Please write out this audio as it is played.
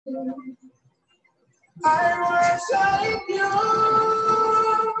I worship you.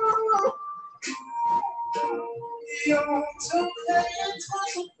 You're too late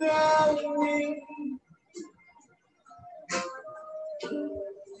to me.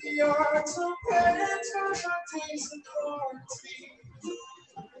 You're too late to disappoint me.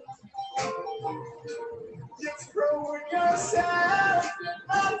 You've proven yourself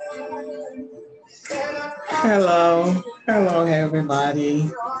in Hello,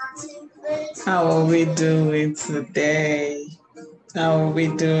 everybody. How are we doing today? I'm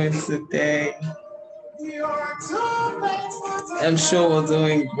sure we're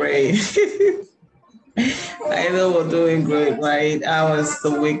doing great. I know we're doing great, right? How was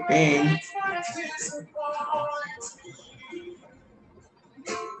the week been?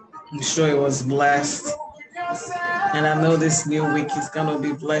 I'm sure it was blessed. And I know this new week is going to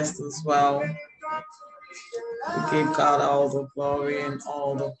be blessed as well. We give God all the glory and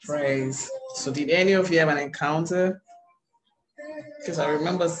all the praise. So did any of you have an encounter? Because I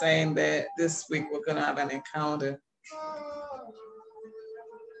remember saying that this week we're going to have an encounter.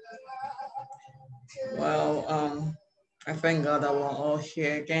 Well, I thank God that we're all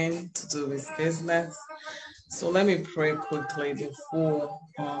here again to do His business. So let me pray quickly before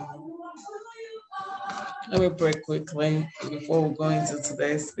we go into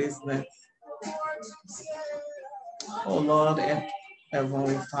today's business. Oh Lord and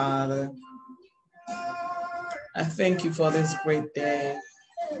Heavenly Father, I thank you for this great day,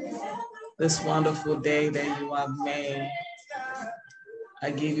 this wonderful day that you have made.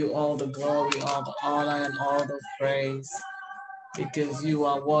 I give you all the glory, all the honor, and all the praise, because you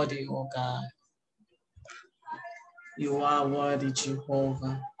are worthy, oh God. You are worthy,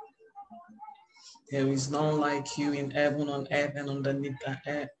 Jehovah. There is none like you in heaven, on earth, and underneath the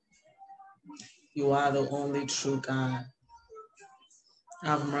earth. You are the only true God.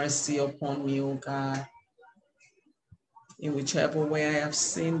 Have mercy upon me, O God, in whichever way I have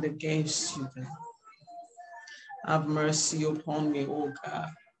sinned against you, God. Have mercy upon me, O God,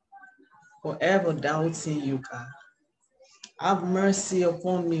 forever doubting you, God. Have mercy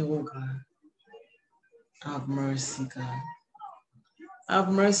upon me, O God. Have mercy, God. Have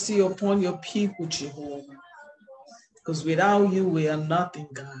mercy upon your people, Jehovah, because without you, we are nothing,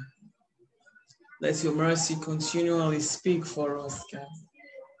 God. Let your mercy continually speak for us, God.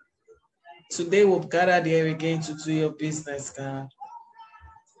 Today we've gathered here again to do your business, God.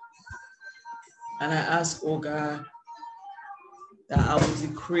 And I ask, oh God, that I will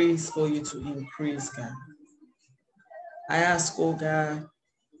decrease for you to increase, God. I ask, oh God,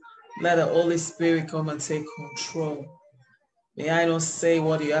 let the Holy Spirit come and take control. May I not say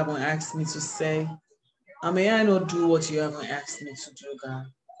what you haven't asked me to say, and may I not do what you haven't asked me to do, God.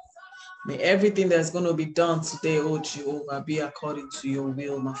 May everything that's going to be done today, oh Jehovah, be according to your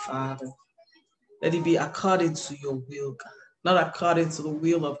will, my Father. Let it be according to your will, God. Not according to the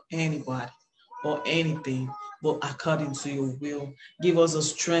will of anybody or anything, but according to your will. Give us the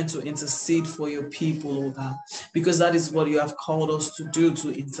strength to intercede for your people, oh God, because that is what you have called us to do,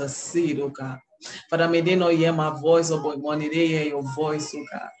 to intercede, oh God. Father, may they not hear my voice, oh God, when they hear your voice, oh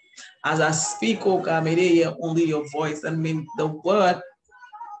God. As I speak, oh God, may they hear only your voice, and may the word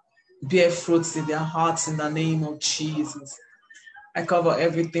bear fruits in their hearts in the name of Jesus. I cover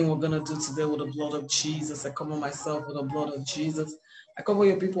everything we're going to do today with the blood of Jesus. I cover myself with the blood of Jesus. I cover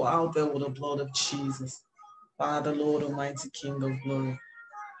your people out there with the blood of Jesus. Father, Lord, Almighty King of glory.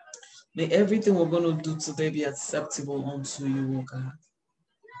 May everything we're going to do today be acceptable unto you, O God.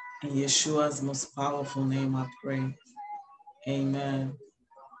 In Yeshua's most powerful name I pray. Amen.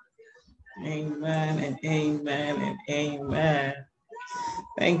 Amen and amen and amen.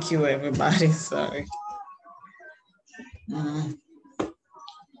 Thank you, everybody. Sorry.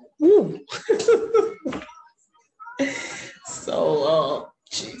 Woo. So,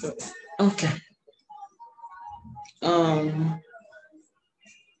 Jesus. Okay.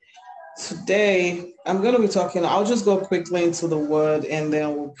 Today I'm going to be talking, I'll just go quickly into the word and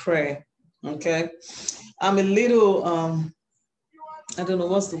then we'll pray. Okay. I'm a little, I don't know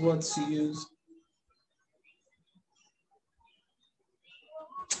what's the word to use.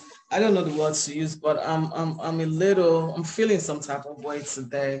 I don't know the words to use, but I'm feeling some type of way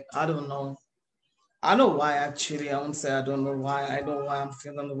today. I don't know. I know why, actually. I won't say I don't know why. I know why I'm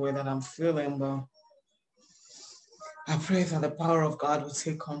feeling the way that I'm feeling, but I pray that the power of God will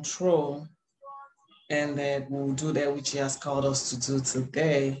take control and that we'll do that which He has called us to do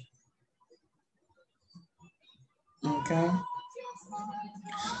today. Okay.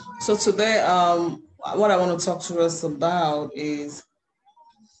 So today, what I want to talk to us about is,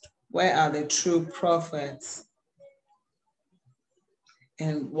 where are the true prophets?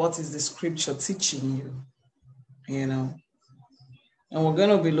 and what is the scripture teaching you, you know. And we're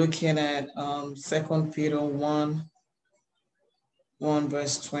going to be looking at 2 Peter 1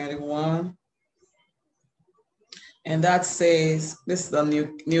 verse 21. And that says, this is the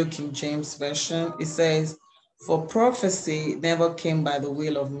New King James Version. It says, for prophecy never came by the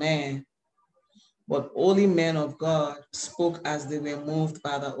will of man, but holy men of God spoke as they were moved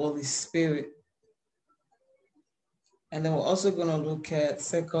by the Holy Spirit. And then we're also going to look at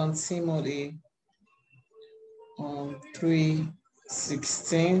 2 Timothy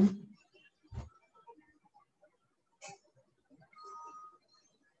 3:16.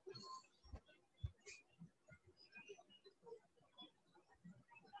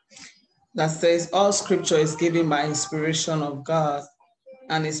 That says, all scripture is given by inspiration of God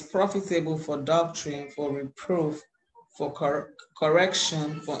and is profitable for doctrine, for reproof, for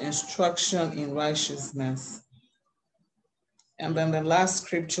correction, for instruction in righteousness. And then the last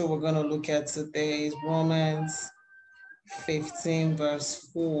scripture we're going to look at today is Romans 15 verse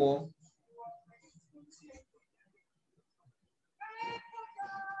 4.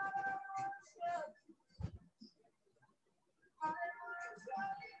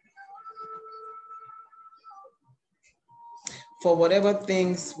 For whatever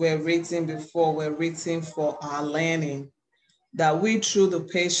things were written before were written for our learning, that we through the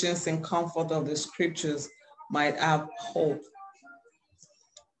patience and comfort of the scriptures might have hope.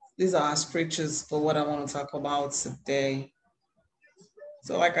 These are our scriptures for what I want to talk about today.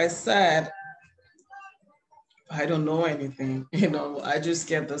 So like I said, I don't know anything, I just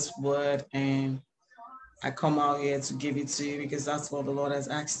get this word and I come out here to give it to you because that's what the Lord has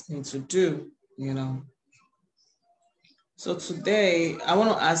asked me to do, So today I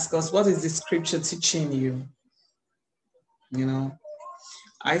want to ask us, what is the scripture teaching you?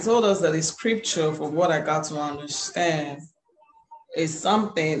 I told us that the scripture, from what I got to understand, is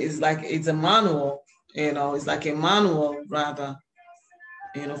something, it's a manual, it's like a manual rather,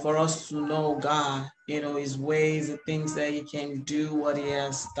 for us to know God, his ways, the things that he can do, what he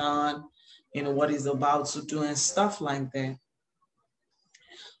has done, what he's about to do and stuff like that.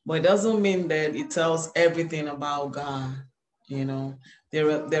 But it doesn't mean that it tells everything about God.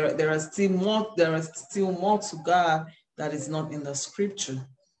 There are still more to God that is not in the scripture,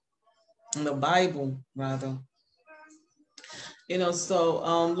 in the Bible rather.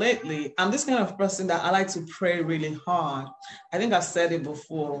 So lately, I'm this kind of person that I like to pray really hard. I think I've said it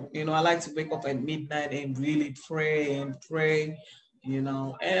before, I like to wake up at midnight and really pray, and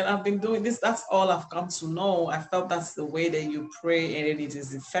I've been doing this. That's all I've come to know. I felt that's the way that you pray and it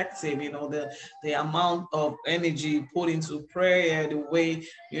is effective, the amount of energy put into prayer, the way,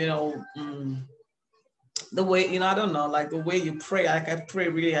 the way, I don't know, like the way you pray, like I pray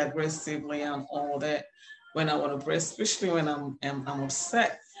really aggressively and all that when I want to pray, especially when I'm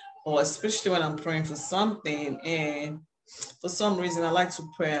upset, or especially when I'm praying for something. And for some reason, I like to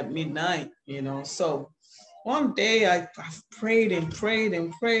pray at midnight, So one day I've prayed and prayed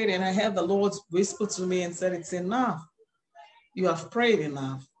and prayed, and I had the Lord whisper to me and said, it's enough. You have prayed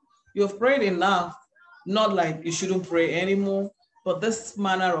enough. You have prayed enough, not like you shouldn't pray anymore, but this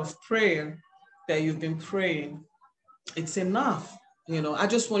manner of prayer that you've been praying, it's enough. I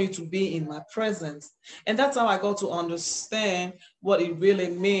just want you to be in my presence. And that's how I got to understand what it really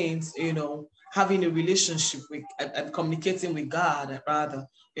means, having a relationship with and communicating with God, rather.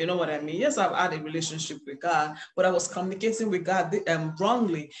 You know what I mean? Yes, I've had a relationship with God, but I was communicating with God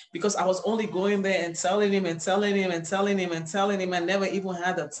wrongly, because I was only going there and telling him and telling him and telling him and telling him. I never even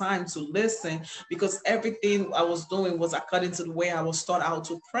had the time to listen, because everything I was doing was according to the way I was taught how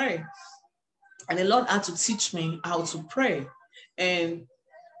to pray. And the Lord had to teach me how to pray. And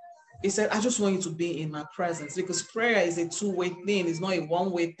he said, I just want you to be in my presence, because prayer is a two-way thing. It's not a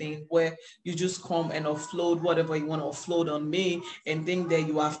one-way thing where you just come and offload whatever you want to offload on me and think that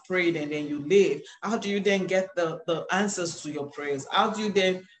you have prayed and then you leave. How do you then get the answers to your prayers? How do you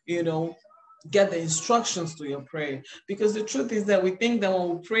then, get the instructions to your prayer? Because the truth is that we think that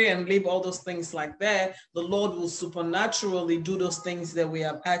when we pray and leave all those things like that, the Lord will supernaturally do those things that we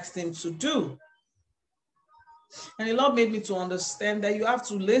have asked him to do. And the Lord made me to understand that you have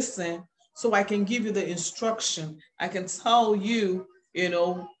to listen so I can give you the instruction. I can tell you,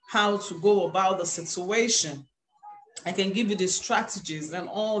 how to go about the situation. I can give you the strategies and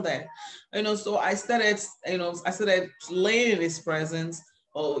all that. So I started laying in his presence,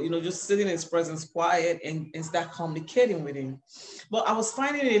 or just sitting in his presence quiet and start communicating with him. But I was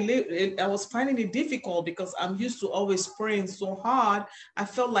finding it difficult, because I'm used to always praying so hard. I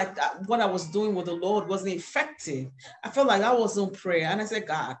felt like what I was doing with the Lord wasn't effective. I felt like I wasn't praying. And I said,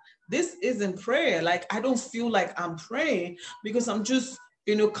 God, this isn't prayer. Like, I don't feel like I'm praying, because I'm just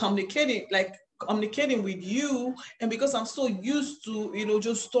communicating with you. And because I'm so used to,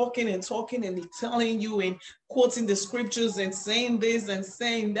 just talking and telling you and quoting the scriptures and saying this and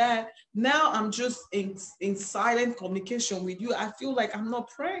saying that, now I'm just in silent communication with you. I feel like I'm not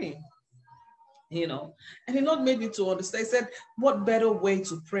praying, and the Lord made me to understand. He said, what better way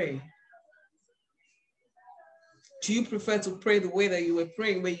to pray? Do you prefer to pray the way that you were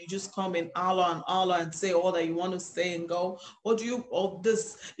praying, where you just come in Allah and say all that you want to say and go? Or do you,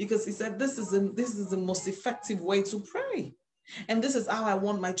 this? Because he said, this is the most effective way to pray. And this is how I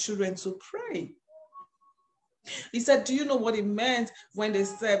want my children to pray. He said, do you know what it meant when they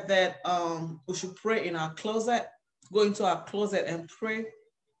said that we should pray in our closet, go into our closet and pray?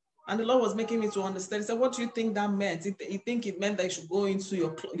 And the Lord was making me to understand. He said, what do you think that meant? You think it meant that you should go into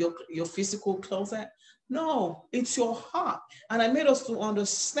your physical closet? No, it's your heart. And I made us to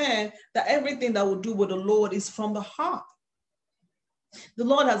understand that everything that we do with the Lord is from the heart. The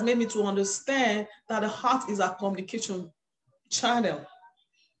Lord has made me to understand that the heart is our communication channel,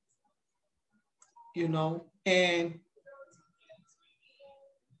 and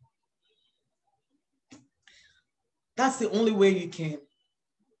that's the only way you can.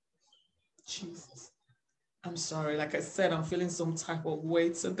 Jesus, I'm sorry. Like I said, I'm feeling some type of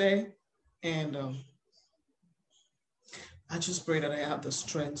way today, and I just pray that I have the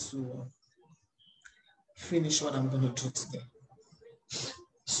strength to finish what I'm going to do today.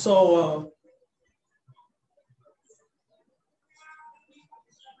 So,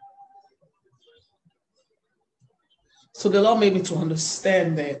 the Lord made me to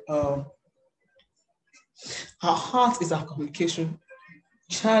understand that our heart is our communication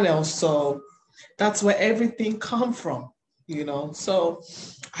channel. So that's where everything comes from, So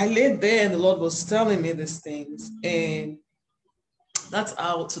I laid there and the Lord was telling me these things, and that's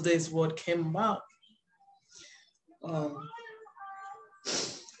how today's word came about.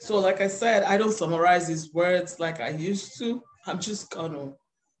 So like I said, I don't summarize these words like I used to. I'm just gonna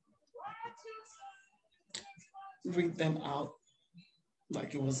read them out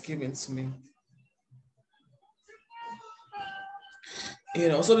like it was given to me.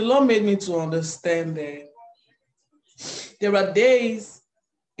 So the Lord made me to understand that there are days,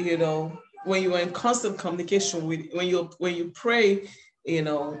 when you are in constant communication with, when you pray,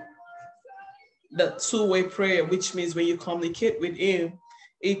 the two-way prayer, which means when you communicate with Him,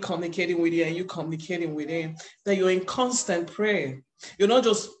 He communicating with you and you communicating with Him, that you're in constant prayer. You're not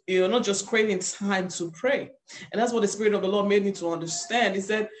just creating time to pray. And that's what the Spirit of the Lord made me to understand. He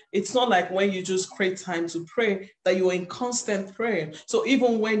said, it's not like when you just create time to pray, that you're in constant prayer. So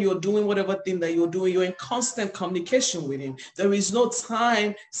even when you're doing whatever thing that you're doing, you're in constant communication with Him. There is no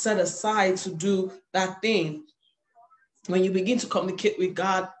time set aside to do that thing. When you begin to communicate with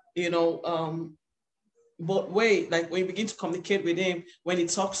God, but wait, like when you begin to communicate with Him, when He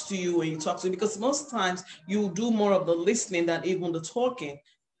talks to you, because most times you do more of the listening than even the talking.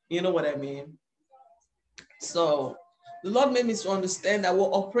 You know what I mean? So the Lord made me to understand that we're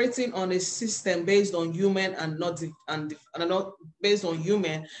operating on a system based on human and not based on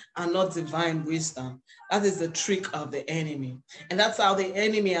human and not divine wisdom. That is the trick of the enemy, and that's how the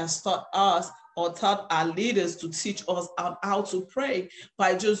enemy has taught us, or taught our leaders to teach us how to pray,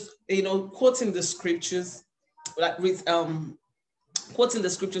 by just quoting the scriptures, like quoting the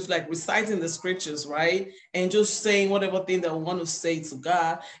scriptures, like reciting the scriptures, right? And just saying whatever thing that we want to say to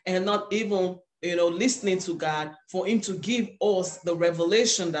God, and not even listening to God for Him to give us the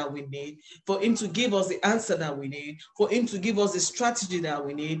revelation that we need, for Him to give us the answer that we need, for Him to give us the strategy that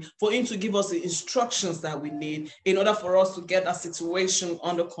we need, for Him to give us the instructions that we need in order for us to get that situation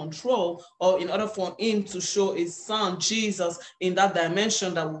under control, or in order for Him to show His Son, Jesus, in that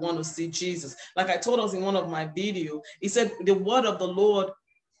dimension that we want to see Jesus. Like I told us in one of my videos, He said, the word of the Lord,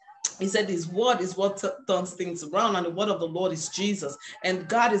 He said His word is what turns things around, and the word of the Lord is Jesus. And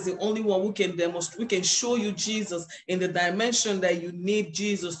God is the only one who can demonstrate, who can show you Jesus in the dimension that you need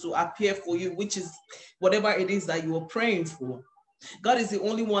Jesus to appear for you, which is whatever it is that you are praying for. God is the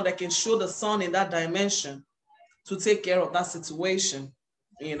only one that can show the Son in that dimension to take care of that situation,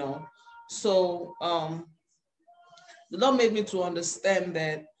 So the Lord made me to understand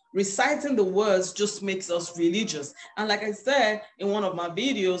that reciting the words just makes us religious. And like I said in one of my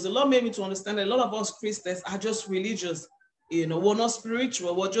videos, the Lord made me to understand that a lot of us Christians are just religious. We're not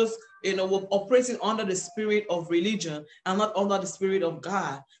spiritual. We're just, we're operating under the spirit of religion and not under the spirit of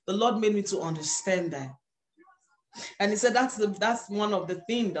God. The Lord made me to understand that. And he said that's one of the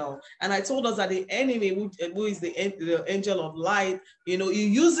things though. And I told us that the enemy, who is the angel of light, he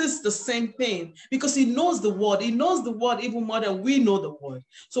uses the same thing because he knows the word. He knows the word even more than we know the word.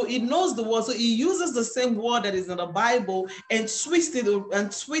 So he knows the word. So he uses the same word that is in the Bible and twist it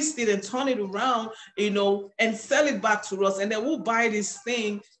and turn it around, and sell it back to us. And then we'll buy this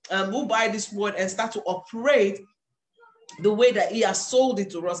thing, we'll buy this word and start to operate the way that he has sold it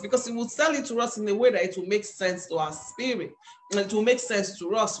to us, because he will sell it to us in a way that it will make sense to our spirit, and it will make sense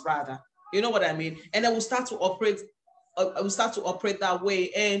to us rather. You know what I mean? And then we'll start to operate that way.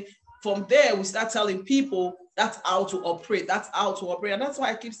 And from there, we start telling people that's how to operate. That's how to operate. And that's why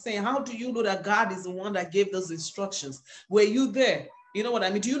I keep saying, how do you know that God is the one that gave those instructions? Were you there? You know what I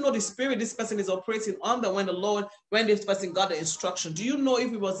mean? Do you know the spirit this person is operating under when this person got the instruction? Do you know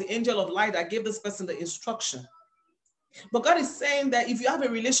if it was the angel of light that gave this person the instruction? But God is saying that if you have a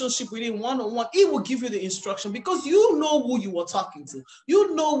relationship with him one-on-one, he will give you the instruction because you know who you were talking to.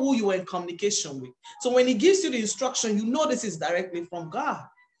 You know who you were in communication with. So when he gives you the instruction, you know this is directly from God.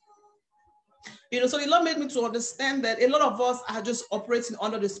 So the Lord made me to understand that a lot of us are just operating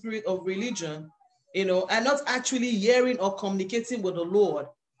under the spirit of religion, and not actually hearing or communicating with the Lord.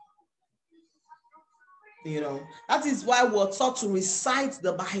 That is why we're taught to recite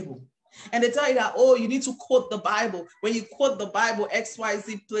the Bible. And they tell you that, you need to quote the Bible. When you quote the Bible,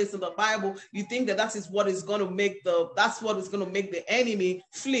 XYZ place in the Bible, you think that is what is going to make the enemy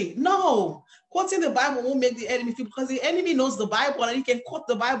flee. No, quoting the Bible won't make the enemy flee, because the enemy knows the Bible and he can quote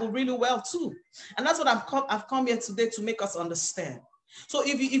the Bible really well too. And that's what I've come here today to make us understand. So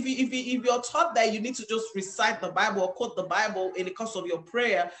if you're taught that you need to just recite the Bible or quote the Bible in the course of your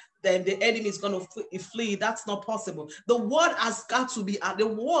prayer, then the enemy is going to flee. That's not possible. The word has got to be, the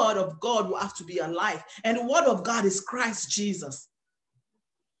word of God will have to be alive. And the word of God is Christ Jesus.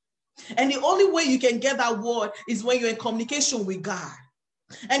 And the only way you can get that word is when you're in communication with God.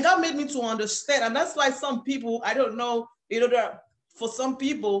 And God made me to understand. And that's why some people, I don't know, for some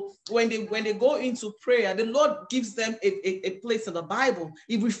people, when they go into prayer, the Lord gives them a place in the Bible.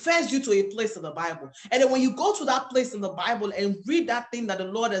 He refers you to a place in the Bible. And then when you go to that place in the Bible and read that thing that the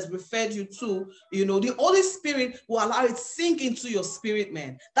Lord has referred you to, the Holy Spirit will allow it sink into your spirit,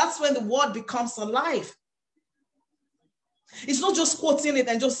 man. That's when the word becomes alive. It's not just quoting it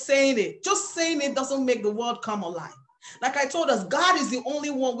and just saying it. Just saying it doesn't make the word come alive. Like I told us, God is the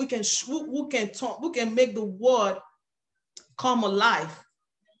only one who can make the word come alive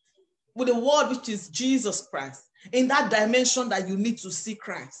with the word, which is Jesus Christ, in that dimension that you need to see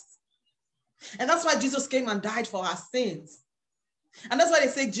Christ. And that's why Jesus came and died for our sins. And that's why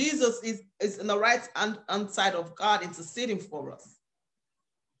they say Jesus is in the right hand side of God interceding for us.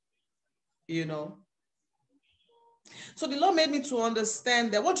 So the Lord made me to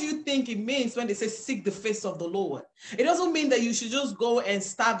understand that. What do you think it means when they say seek the face of the Lord? It doesn't mean that you should just go and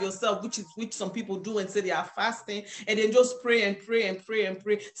starve yourself, which some people do and say they are fasting, and then just pray and pray and pray and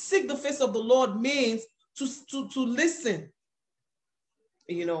pray. Seek the face of the Lord means to listen,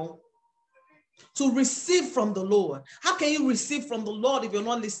 to receive from the Lord. How can you receive from the Lord if you're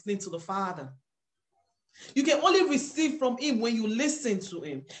not listening to the Father? You can only receive from him when you listen to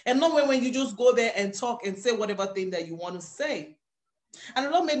him, and not when you just go there and talk and say whatever thing that you want to say. And the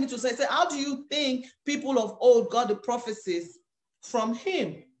Lord made me to say, how do you think people of old got the prophecies from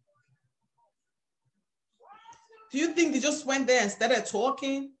him? Do you think they just went there and started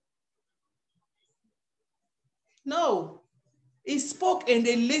talking? No, he spoke and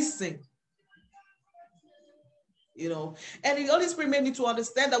they listened. And the Holy Spirit made me to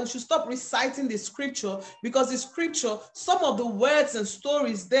understand that we should stop reciting the scripture, because the scripture, some of the words and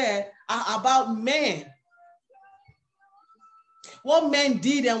stories there are about men. What men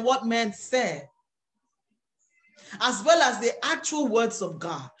did and what men said, as well as the actual words of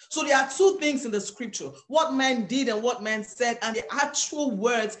God. So there are two things in the scripture: what men did and what men said, and the actual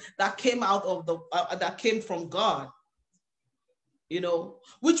words that came out of that came from God,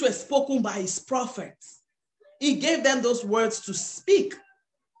 which were spoken by his prophets. He gave them those words to speak.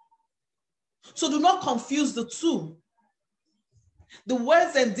 So do not confuse the two. The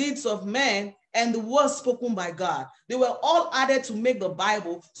words and deeds of men and the words spoken by God, they were all added to make the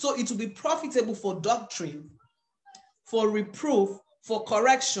Bible so it will be profitable for doctrine, for reproof, for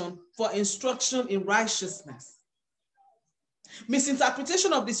correction, for instruction in righteousness.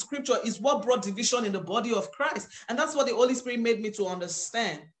 Misinterpretation of the scripture is what brought division in the body of Christ. And that's what the Holy Spirit made me to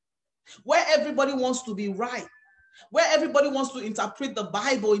understand. Where everybody wants to be right, where everybody wants to interpret the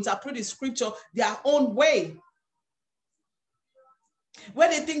Bible, interpret the scripture their own way, where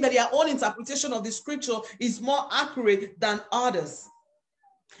they think that their own interpretation of the scripture is more accurate than others.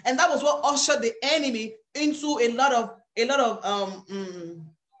 And that was what ushered the enemy into a lot of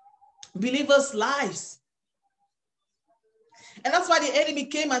believers' lives. And that's why the enemy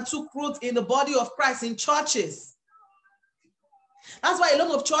came and took root in the body of Christ, in churches. That's why a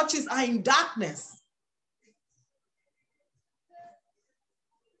lot of churches are in darkness.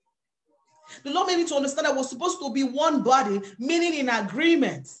 The Lord made me to understand that we're supposed to be one body, meaning in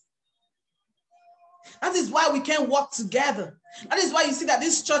agreement. That is why we can't work together. That is why you see that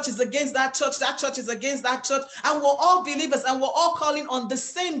this church is against that church is against that church, and we're all believers and we're all calling on the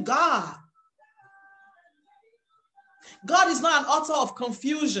same God. God is not an author of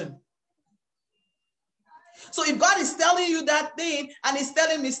confusion. So if God is telling you that thing and he's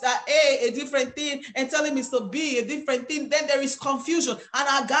telling Mr. A a different thing and telling Mr. B a different thing, then there is confusion. And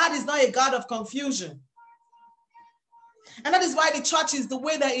our God is not a God of confusion. And that is why the church is the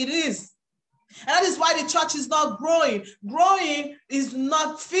way that it is. And that is why the church is not growing. Growing is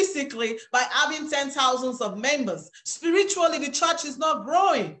not physically by having 10,000s of members. Spiritually, the church is not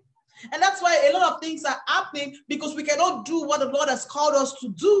growing. And that's why a lot of things are happening, because we cannot do what the Lord has called us to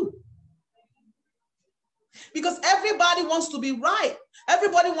do. Because everybody wants to be right.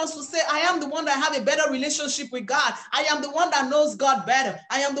 Everybody wants to say, I am the one that have a better relationship with God. I am the one that knows God better.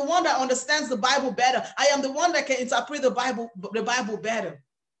 I am the one that understands the Bible better. I am the one that can interpret the Bible better.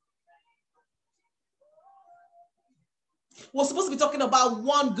 We're supposed to be talking about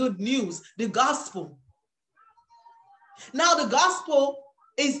one good news, the gospel. Now the gospel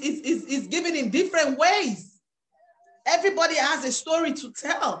is given in different ways. Everybody has a story to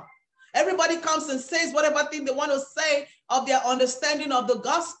tell. Everybody comes and says whatever thing they want to say of their understanding of the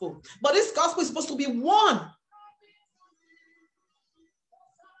gospel. But this gospel is supposed to be one.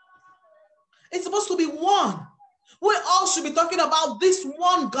 It's supposed to be one. We all should be talking about this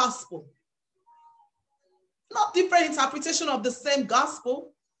one gospel. Not different interpretation of the same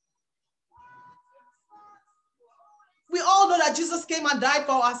gospel. We all know that Jesus came and died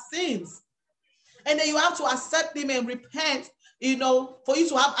for our sins. And then you have to accept him and repent, you know, for you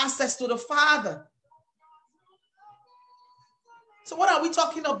to have access to the Father. So what are we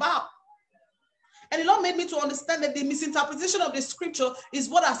talking about? And the Lord made me to understand that the misinterpretation of the scripture is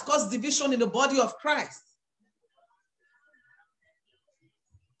what has caused division in the body of Christ.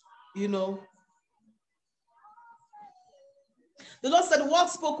 You know, the Lord said,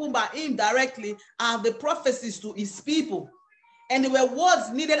 words spoken by him directly are the prophecies to his people. And they were words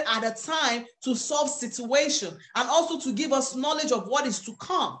needed at a time to solve situation and also to give us knowledge of what is to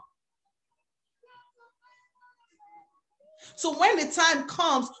come. So when the time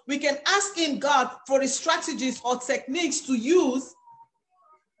comes, we can ask in God for the strategies or techniques to use,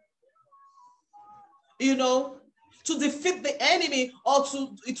 you know, to defeat the enemy or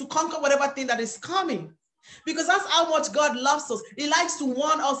to conquer whatever thing that is coming. Because that's how much God loves us. He likes to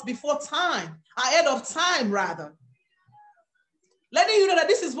warn us before time, ahead of time rather. Letting you know that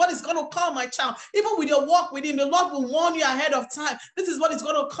this is what is going to come, my child. Even with your walk with him, the Lord will warn you ahead of time. This is what is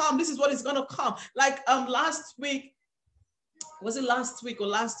going to come. This is what is going to come. Like last week, was it last week or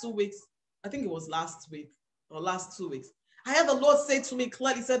last 2 weeks? I think it was last week or last 2 weeks. I had the Lord say to me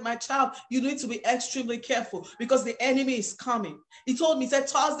clearly, he said, my child, you need to be extremely careful because the enemy is coming. He told me, he said,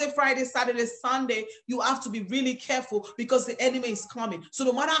 Thursday, Friday, Saturday, Sunday, you have to be really careful because the enemy is coming. So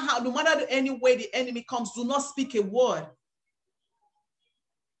no matter any way the enemy comes, do not speak a word.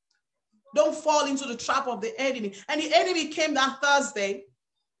 Don't fall into the trap of the enemy. And the enemy came that Thursday.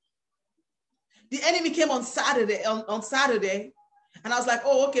 The enemy came on Saturday, on Saturday. And I was like,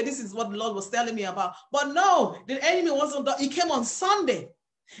 oh, okay, this is what the Lord was telling me about. But no, the enemy wasn't done. He came on Sunday.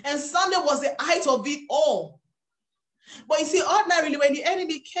 And Sunday was the height of it all. But you see, ordinarily, when the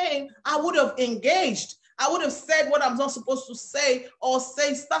enemy came, I would have engaged. I would have said what I'm not supposed to say or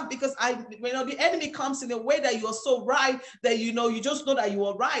say stuff because the enemy comes in a way that you are so right that, you just know that you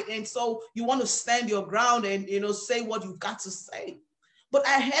are right. And so you want to stand your ground and, say what you've got to say. But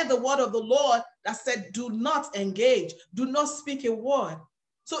I heard the word of the Lord that said, do not engage. Do not speak a word.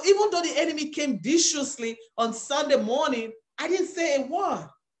 So even though the enemy came viciously on Sunday morning, I didn't say a word.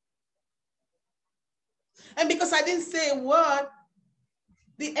 And because I didn't say a word,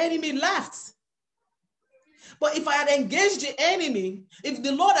 the enemy left. But if I had engaged the enemy, if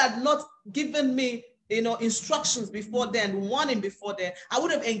the Lord had not given me, instructions before then, warning before then, I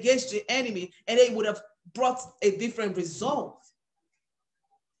would have engaged the enemy and it would have brought a different result.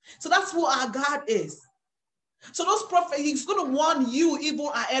 So that's who our God is. So those prophets, he's going to warn you even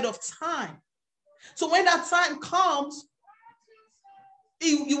ahead of time. So when that time comes,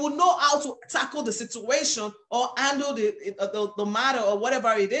 you will know how to tackle the situation or handle the matter or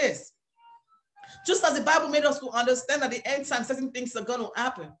whatever it is. Just as the Bible made us to understand that the end time, certain things are going to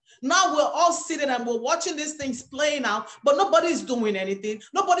happen. Now we're all sitting and we're watching these things playing out, but nobody's doing anything.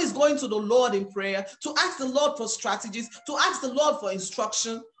 Nobody's going to the Lord in prayer to ask the Lord for strategies, to ask the Lord for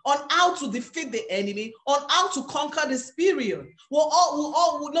instruction on how to defeat the enemy, on how to conquer this period.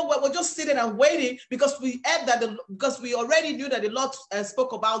 We're just sitting and waiting because we heard that because we already knew that the Lord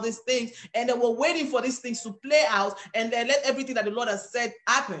spoke about these things, and then we're waiting for these things to play out and then let everything that the Lord has said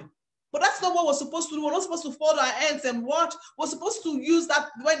happen. But that's not what we're supposed to do. We're not supposed to fold our hands and watch. We're supposed to use that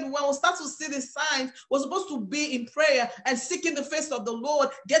when we start to see the signs. We're supposed to be in prayer and seeking the face of the Lord,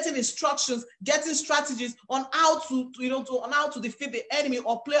 getting instructions, getting strategies on how on how to defeat the enemy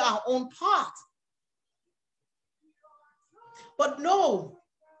or play our own part. But no,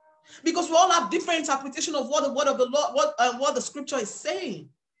 because we all have different interpretation of what the word of the Lord, what the scripture is saying.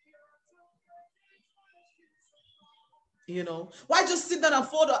 Why just sit down and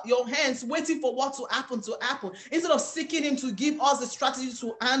fold your hands waiting for what to happen instead of seeking him to give us the strategy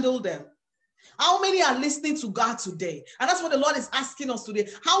to handle them? How many are listening to God today? And that's what the Lord is asking us today.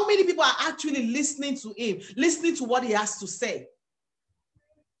 How many people are actually listening to him, listening to what he has to say?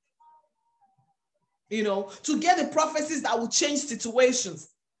 To get the prophecies that will change situations.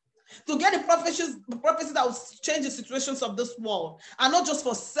 To get the prophecies that will change the situations of this world, and not just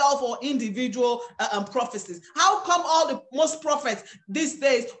for self or individual prophecies. How come most prophets these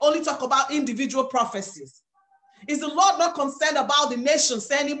days only talk about individual prophecies? Is the Lord not concerned about the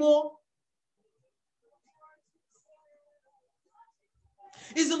nations anymore?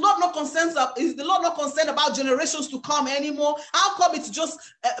 Is the Lord not concerned about generations to come anymore? How come it's just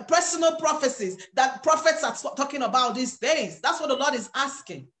personal prophecies that prophets are talking about these days? That's what the Lord is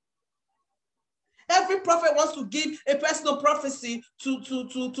asking. Every prophet wants to give a personal prophecy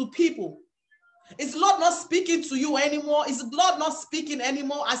to people. Is the Lord not speaking to you anymore? Is the Lord not speaking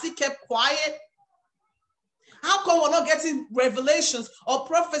anymore? Has he kept quiet? How come we're not getting revelations or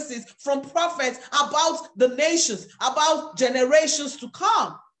prophecies from prophets about the nations, about generations to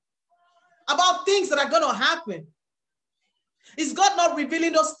come, about things that are going to happen? Is God not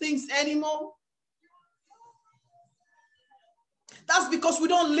revealing those things anymore? That's because we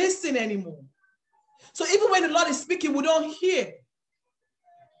don't listen anymore. So even when the Lord is speaking, we don't hear.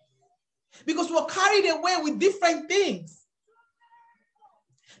 Because we're carried away with different things.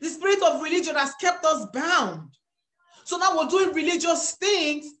 The spirit of religion has kept us bound. So now we're doing religious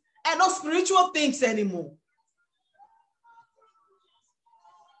things and not spiritual things anymore.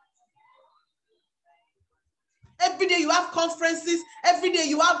 Every day you have conferences. Every day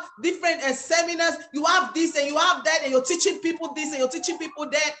you have different seminars. You have this and you have that, and you're teaching people this and you're teaching people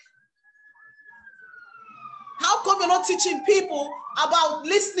that. How come you're not teaching people about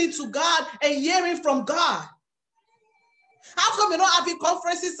listening to God and hearing from God? How come you're not having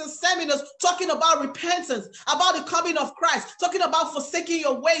conferences and seminars talking about repentance, about the coming of Christ, talking about forsaking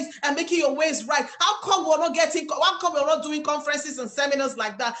your ways and making your ways right? How come we're not doing conferences and seminars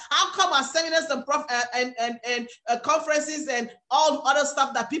like that? How come our seminars and conferences and all other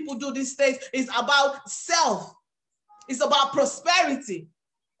stuff that people do these days is about self? It's about prosperity.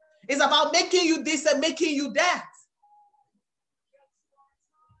 It's about making you this and making you that.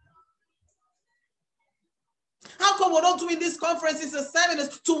 How come we're not doing these conferences and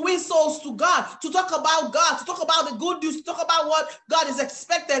seminars to win souls to God, to talk about God, to talk about the good news, to talk about what God is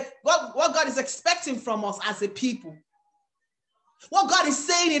what God is expecting from us as a people? What God is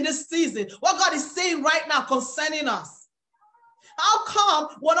saying in this season, what God is saying right now concerning us. How come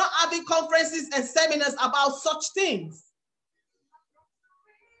we're not having conferences and seminars about such things?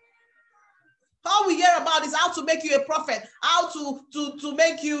 All we hear about is how to make you a prophet, how to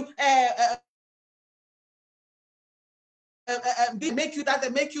make you make you that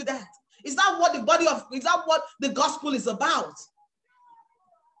and make you that. Is that what the gospel is about?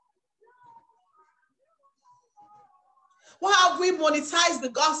 Why have we monetized the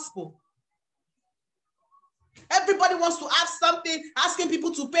gospel? Everybody wants to have something, asking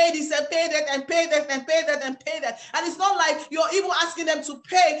people to pay this and pay that and pay that and pay that and pay that. And it's not like you're even asking them to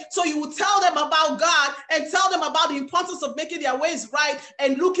pay, so you will tell them about God and tell them about the importance of making their ways right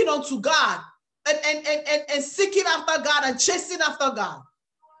and looking unto God and seeking after God and chasing after God.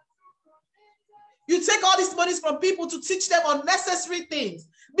 You take all these monies from people to teach them unnecessary things.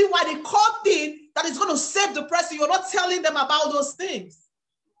 Meanwhile, the core thing that is going to save the person, you're not telling them about those things.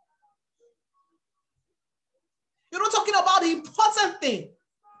 You're not talking about the important thing,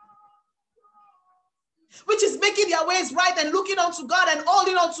 which is making their ways right and looking unto God and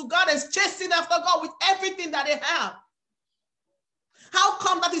holding on to God and chasing after God with everything that they have. How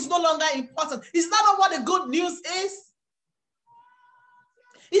come that is no longer important? Is that not what the good news is?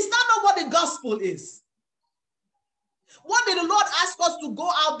 Is that not what the gospel is? What did the Lord ask us to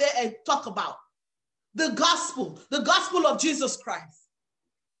go out there and talk about? The gospel of Jesus Christ.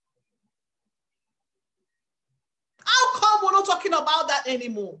 How come we're not talking about that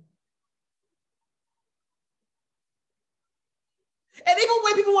anymore? And even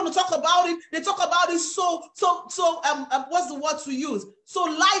when people want to talk about it, they talk about it so what's the word to use? So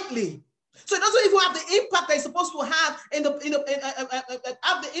lightly. So it doesn't even have the impact that it's supposed to have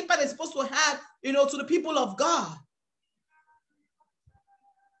have the impact it's supposed to have, to the people of God.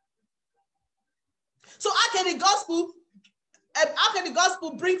 So how can the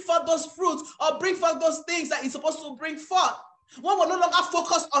gospel bring forth those fruits or bring forth those things that it's supposed to bring forth when we're no longer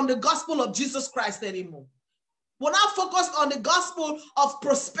focused on the gospel of Jesus Christ anymore? We're not focused on the gospel of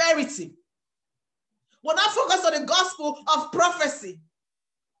prosperity. We're not focused on the gospel of prophecy.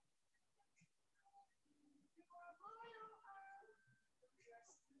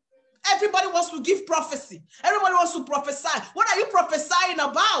 Everybody wants to give prophecy. Everybody wants to prophesy. What are you prophesying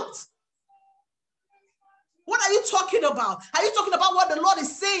about? What are you talking about? Are you talking about what the Lord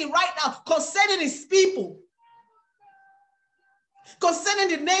is saying right now concerning his people?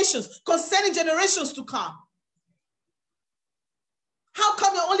 Concerning the nations, concerning generations to come? How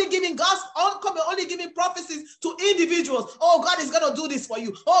come you're only giving prophecies to individuals? Oh, God is going to do this for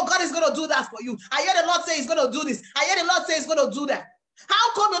you. Oh, God is going to do that for you. I hear the Lord say he's going to do this. I hear the Lord say he's going to do that.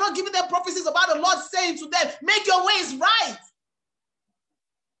 How come you're not giving them prophecies about the Lord saying to them, make your ways right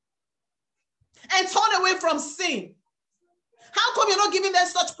and turn away from sin? How come you're not giving them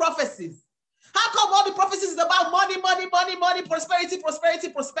such prophecies? How come all the prophecies is about money, money, money, money, prosperity, prosperity,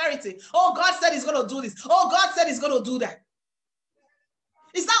 prosperity? Oh, God said he's going to do this. Oh, God said he's going to do that.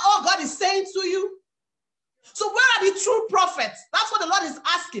 Is that all God is saying to you? So where are the true prophets? That's what the Lord is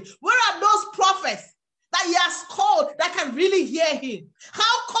asking. Where are those prophets that he has called that can really hear him? How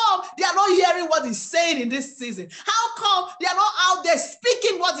come they are not hearing what he's saying in this season? How come they are not out there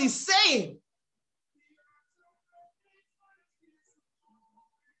speaking what he's saying?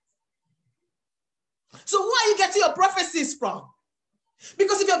 So who are you getting your prophecies from?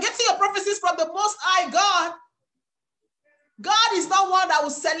 Because if you're getting your prophecies from the Most High God, God is not one that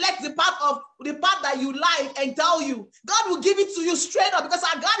will select the part that you like and tell you. God will give it to you straight up because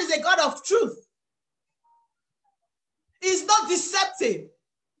our God is a God of truth. He's not deceptive.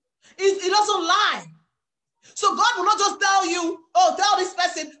 He doesn't lie. So God will not just tell you, oh, tell this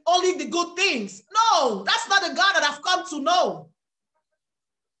person only the good things. No, that's not the God that I've come to know.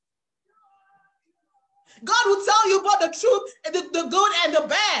 God will tell you about the truth, the good and the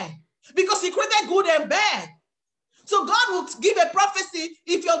bad, because he created good and bad. So God will give a prophecy.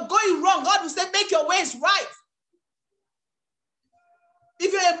 If you're going wrong, God will say, make your ways right.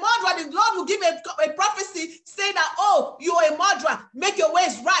 If you're a murderer, the Lord will give a prophecy saying that, oh, you're a murderer, make your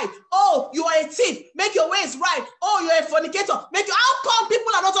ways right. Oh, you are a thief, make your ways right. Oh, you're a fornicator, how come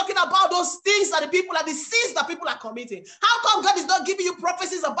people are not talking about those things that the sins that people are committing? How come God is not giving you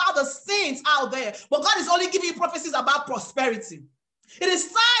prophecies about the sins out there, but God is only giving you prophecies about prosperity? It is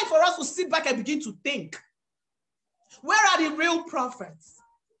time for us to sit back and begin to think. Where are the real prophets?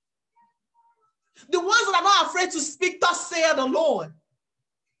 The ones that are not afraid to speak, thus saith the Lord.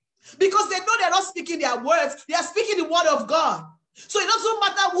 Because they know they're not speaking their words, they are speaking the word of God. So it doesn't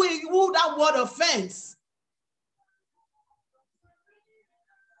matter who that word offends.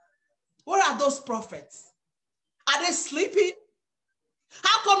 Where are those prophets? Are they sleeping?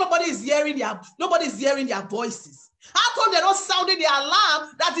 How come nobody's hearing their voices? How come they're not sounding the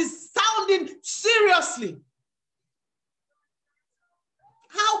alarm that is sounding seriously?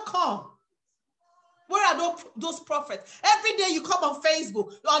 How come? Where are those prophets? Every day you come on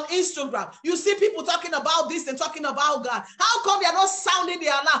Facebook, on Instagram, you see people talking about this and talking about God. How come they are not sounding the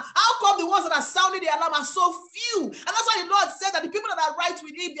alarm? How come the ones that are sounding the alarm are so few? And that's why the Lord said that the people that are right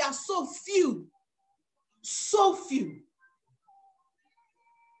with him, they are so few. So few.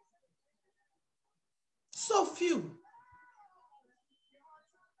 So few.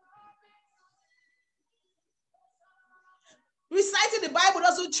 Reciting the Bible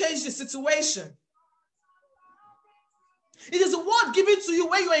doesn't change the situation. It is a word given to you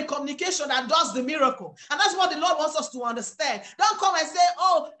when you're in communication that does the miracle. And that's what the Lord wants us to understand. Don't come and say,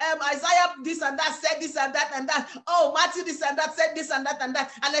 oh, Isaiah this and that said this and that and that. Oh, Matthew this and that said this and that and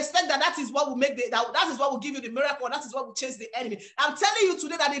that. And expect that is what will that is what will give you the miracle. That is what will chase the enemy. I'm telling you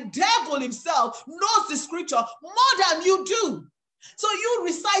today that the devil himself knows the scripture more than you do. So you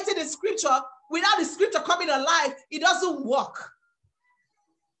reciting the scripture without the scripture coming alive, it doesn't work.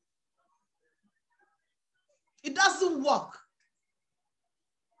 It doesn't work.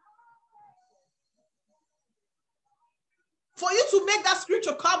 For you to make that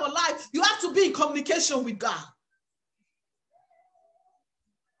scripture come alive, you have to be in communication with God.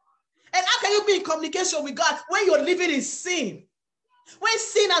 And how can you be in communication with God when you're living in sin? When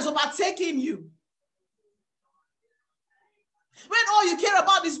sin has overtaken you? When all you care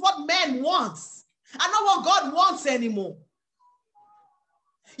about is what man wants and not what God wants anymore.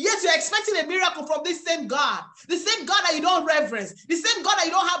 Yet you're expecting a miracle from this same God, the same God that you don't reverence, the same God that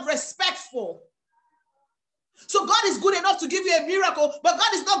you don't have respect for. So God is good enough to give you a miracle, but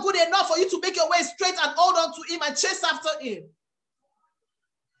God is not good enough for you to make your way straight and hold on to him and chase after him.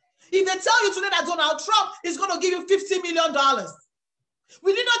 If they tell you today that Donald Trump is going to give you $50 million,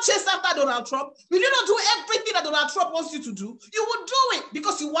 will you not chase after Donald Trump? Will you not do everything that Donald Trump wants you to do? You will do it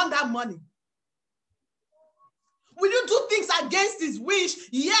because you want that money. Will you do things against his wish,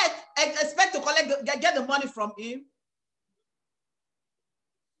 yet expect to get the money from him?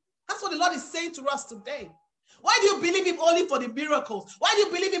 That's what the Lord is saying to us today. Why do you believe him only for the miracles? Why do you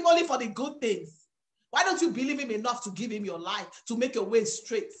believe him only for the good things? Why don't you believe him enough to give him your life, to make your way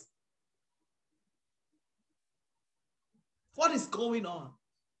straight? What is going on?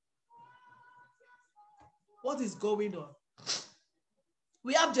 What is going on?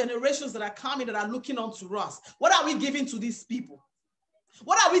 We have generations that are coming that are looking onto us. What are we giving to these people?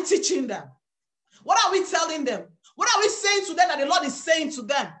 What are we teaching them? What are we telling them? What are we saying to them that the Lord is saying to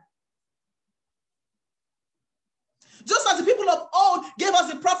them? Just as the people of old gave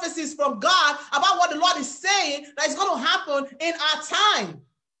us the prophecies from God about what the Lord is saying that is going to happen in our time.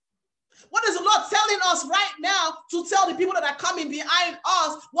 What is the Lord telling us right now to tell the people that are coming behind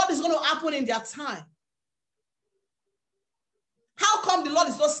us what is going to happen in their time? How come the Lord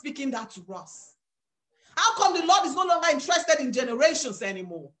is not speaking that to us? How come the Lord is no longer interested in generations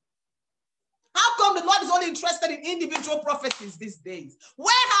anymore? How come the Lord is only interested in individual prophecies these days?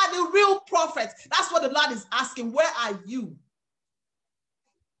 Where are the real prophets? That's what the Lord is asking. Where are you?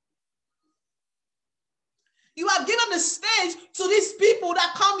 You are given the stage to these people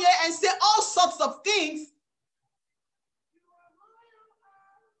that come here and say all sorts of things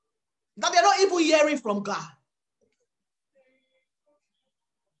that they're not even hearing from God.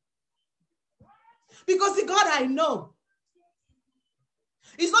 Because the God I know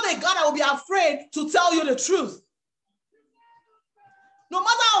is not a God that will be afraid to tell you the truth. No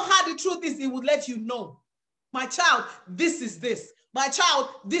matter how hard the truth is, he would let you know. My child, this is this. My child,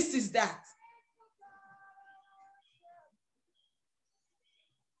 this is that.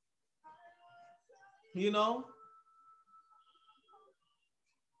 You know?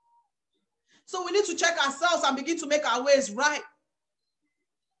 So we need to check ourselves and begin to make our ways right.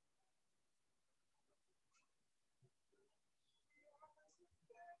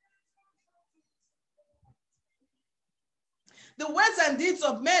 The words and deeds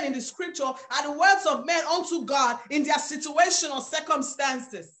of men in the scripture are the words of men unto God in their situation or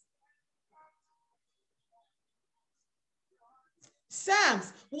circumstances.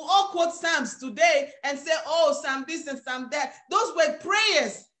 Psalms, we all quote Psalms today and say, oh, Psalm this and Psalm that. Those were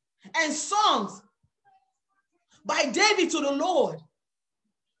prayers and songs by David to the Lord.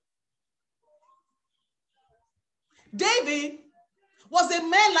 David was a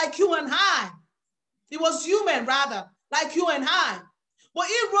man like you and I. He was human, rather, like you and I. But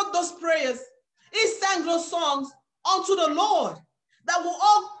he wrote those prayers. He sang those songs unto the Lord that we'll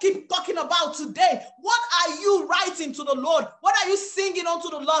all keep talking about today. What are you writing to the Lord? What are you singing unto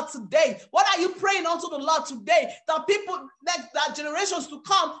the Lord today? What are you praying unto the Lord today? That people, that generations to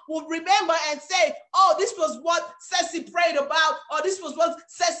come will remember and say, oh, this was what Ceci prayed about, or this was what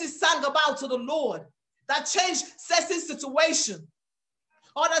Ceci sang about to the Lord. That changed Ceci's situation,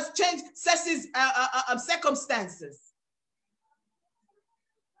 or that changed Ceci's circumstances.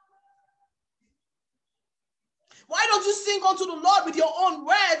 Why don't you sing unto the Lord with your own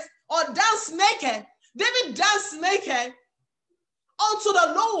words or dance naked? David danced naked unto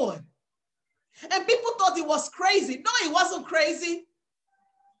the Lord. And people thought he was crazy. No, he wasn't crazy.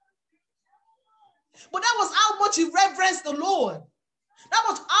 But that was how much he reverenced the Lord. That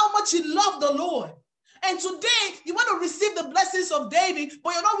was how much he loved the Lord. And today, you want to receive the blessings of David,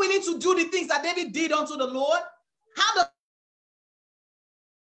 but you're not willing to do the things that David did unto the Lord. How